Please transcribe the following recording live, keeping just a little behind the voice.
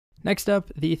Next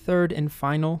up, the third and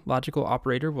final logical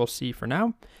operator we'll see for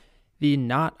now, the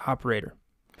not operator.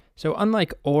 So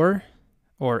unlike or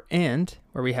and,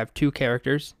 where we have two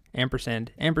characters,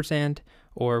 ampersand, ampersand,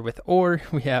 or with or,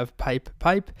 we have pipe,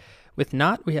 pipe. With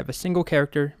not, we have a single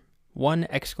character, one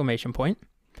exclamation point,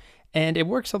 and it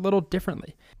works a little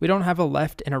differently. We don't have a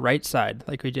left and a right side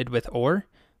like we did with or.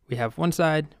 We have one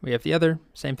side, we have the other,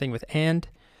 same thing with and.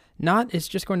 Not is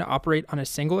just going to operate on a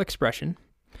single expression,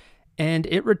 and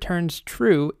it returns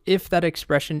true if that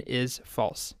expression is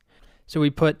false. So we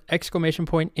put exclamation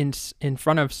point in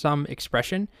front of some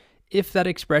expression. If that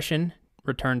expression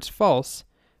returns false,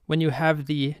 when you have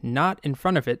the not in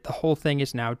front of it, the whole thing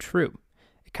is now true.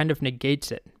 It kind of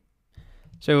negates it.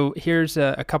 So here's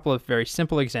a couple of very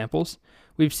simple examples.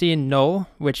 We've seen null,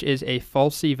 which is a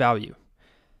falsy value.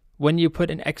 When you put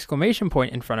an exclamation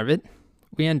point in front of it,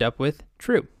 we end up with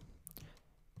true.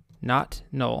 Not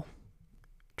null,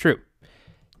 true.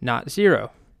 Not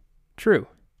zero, true.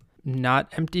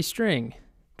 Not empty string,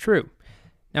 true.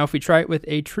 Now if we try it with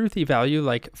a truthy value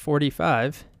like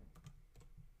 45,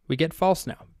 we get false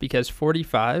now because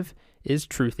 45 is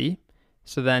truthy,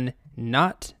 so then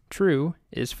not true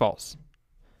is false.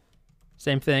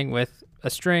 Same thing with a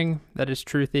string that is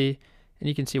truthy, and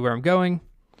you can see where I'm going.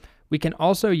 We can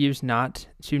also use not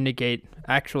to negate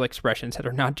actual expressions that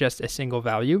are not just a single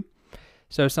value.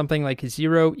 So something like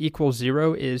 0 equals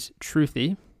 0 is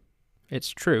truthy. It's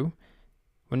true.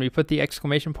 When we put the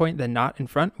exclamation point, the not in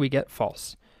front, we get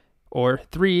false. Or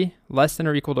 3 less than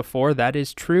or equal to 4, that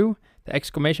is true. The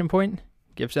exclamation point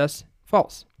gives us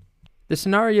false. The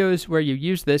scenarios where you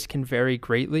use this can vary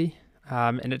greatly,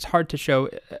 and it's hard to show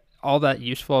all that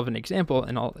useful of an example,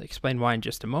 and I'll explain why in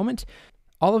just a moment.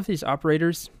 All of these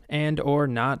operators, and or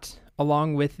not,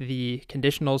 along with the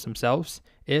conditionals themselves,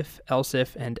 if, else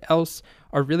if, and else,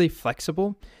 are really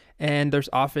flexible, and there's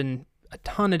often a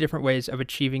ton of different ways of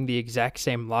achieving the exact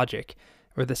same logic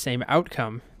or the same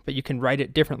outcome, but you can write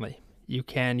it differently. You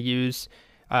can use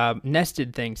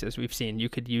nested things, as we've seen. You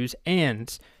could use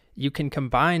ands. You can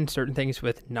combine certain things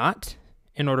with not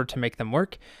in order to make them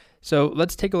work. So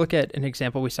let's take a look at an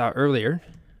example we saw earlier.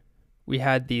 We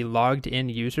had the logged in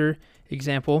user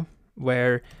example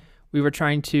where we were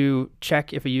trying to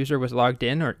check if a user was logged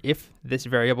in or if this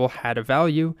variable had a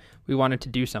value, we wanted to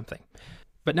do something.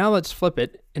 But now let's flip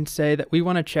it and say that we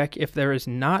want to check if there is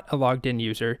not a logged in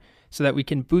user so that we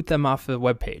can boot them off the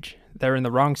web page. They're in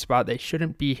the wrong spot. They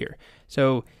shouldn't be here.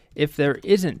 So if there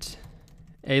isn't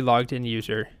a logged in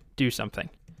user, do something.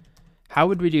 How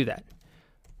would we do that?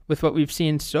 With what we've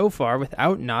seen so far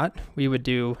without not, we would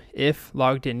do if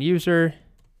logged in user,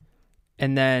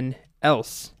 and then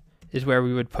else is where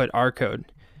we would put our code.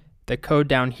 The code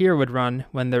down here would run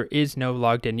when there is no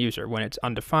logged in user, when it's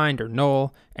undefined or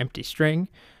null, empty string.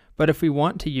 But if we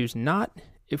want to use not,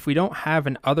 if we don't have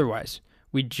an otherwise,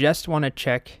 we just want to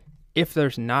check if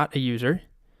there's not a user,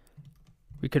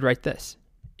 we could write this.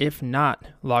 If not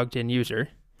logged in user,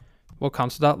 we'll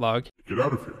console.log, get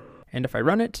out of here. And if I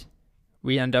run it,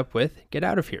 we end up with get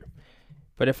out of here.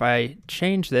 But if I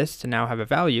change this to now have a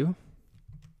value,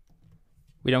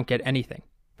 we don't get anything.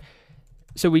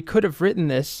 So we could have written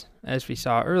this, as we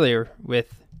saw earlier,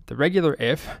 with the regular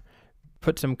if,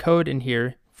 put some code in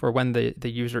here for when the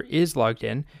user is logged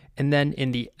in, and then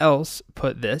in the else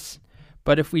put this.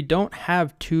 But if we don't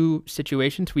have two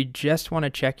situations, we just want to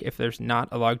check if there's not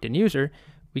a logged in user,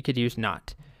 we could use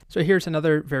not. So here's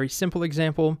another very simple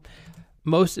example.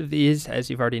 Most of these, as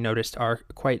you've already noticed, are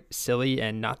quite silly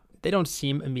and they don't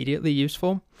seem immediately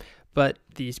useful. But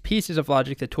these pieces of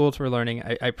logic, the tools we're learning,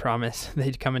 I promise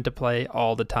they'd come into play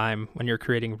all the time when you're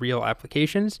creating real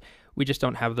applications. We just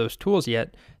don't have those tools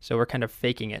yet, so we're kind of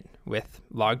faking it with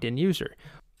logged in user.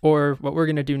 Or what we're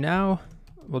going to do now,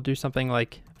 we'll do something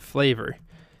like flavor.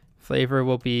 Flavor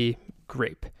will be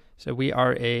grape. So we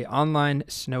are a online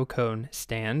snow cone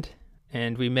stand,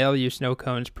 and we mail you snow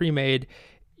cones pre-made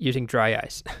using dry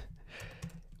ice.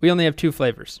 We only have two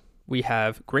flavors. We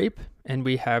have grape and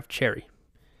we have cherry.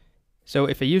 So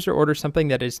if a user orders something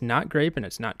that is not grape and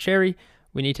it's not cherry,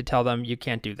 we need to tell them you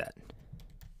can't do that.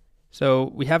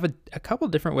 So we have a couple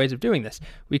different ways of doing this.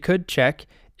 We could check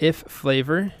if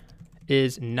flavor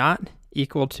is not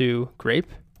equal to grape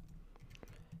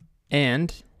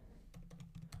and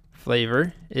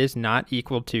flavor is not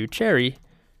equal to cherry.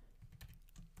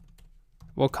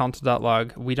 We'll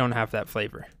console.log, we don't have that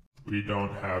flavor. We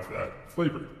don't have that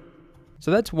flavor.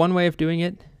 So that's one way of doing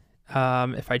it.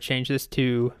 If I change this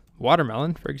to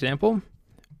watermelon, for example,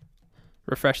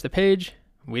 refresh the page,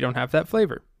 we don't have that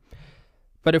flavor.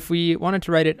 But if we wanted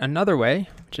to write it another way,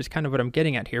 which is kind of what I'm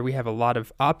getting at here, we have a lot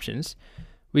of options.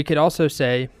 We could also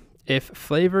say if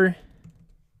flavor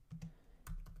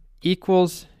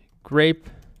equals grape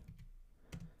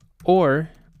or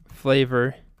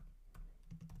flavor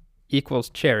equals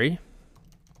cherry,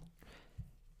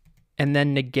 and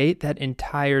then negate that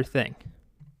entire thing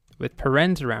with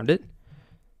parens around it.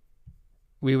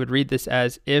 We would read this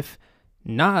as if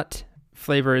not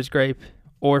flavor is grape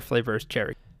or flavor is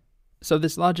cherry. So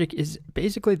this logic is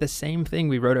basically the same thing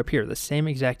we wrote up here, the same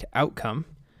exact outcome,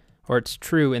 or it's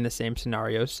true in the same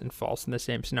scenarios and false in the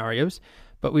same scenarios,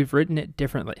 but we've written it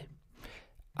differently.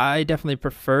 I definitely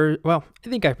prefer, well, I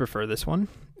think I prefer this one.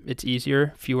 It's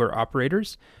easier, fewer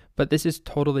operators, but this is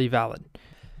totally valid.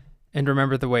 And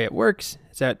remember, the way it works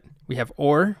is that we have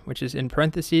or, which is in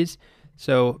parentheses.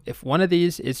 So if one of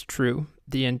these is true,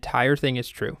 the entire thing is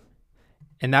true.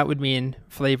 And that would mean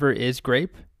flavor is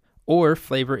grape or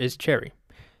flavor is cherry.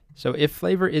 So if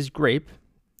flavor is grape,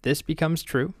 this becomes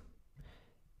true.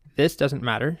 This doesn't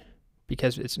matter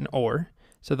because it's an or.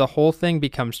 So the whole thing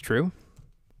becomes true,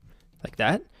 like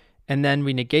that. And then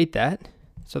we negate that.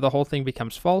 So the whole thing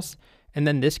becomes false. And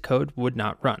then this code would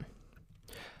not run.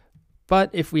 But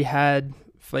if we had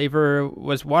flavor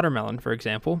was watermelon, for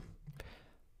example,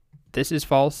 this is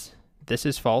false. This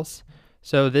is false.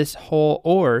 So this whole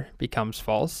or becomes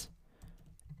false.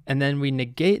 And then we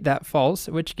negate that false,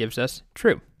 which gives us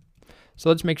true. So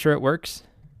let's make sure it works.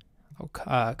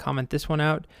 I'll comment this one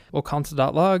out. We'll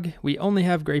console.log. We only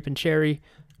have grape and cherry.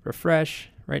 Refresh.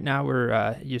 Right now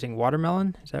we're using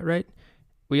watermelon. Is that right?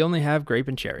 We only have grape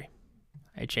and cherry.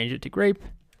 I change it to grape.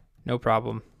 No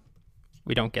problem.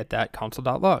 We don't get that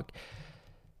console.log.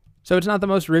 So it's not the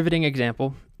most riveting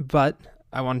example, but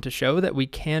I wanted to show that we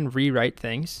can rewrite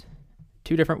things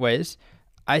two different ways.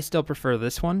 I still prefer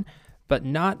this one, but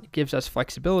not gives us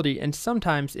flexibility, and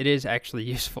sometimes it is actually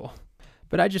useful.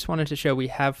 But I just wanted to show we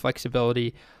have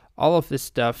flexibility. All of this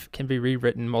stuff can be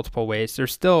rewritten multiple ways.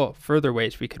 There's still further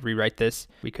ways we could rewrite this.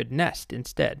 We could nest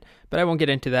instead, but I won't get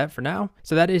into that for now.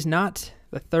 So that is not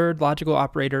the third logical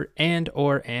operator, and,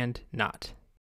 or, and, not.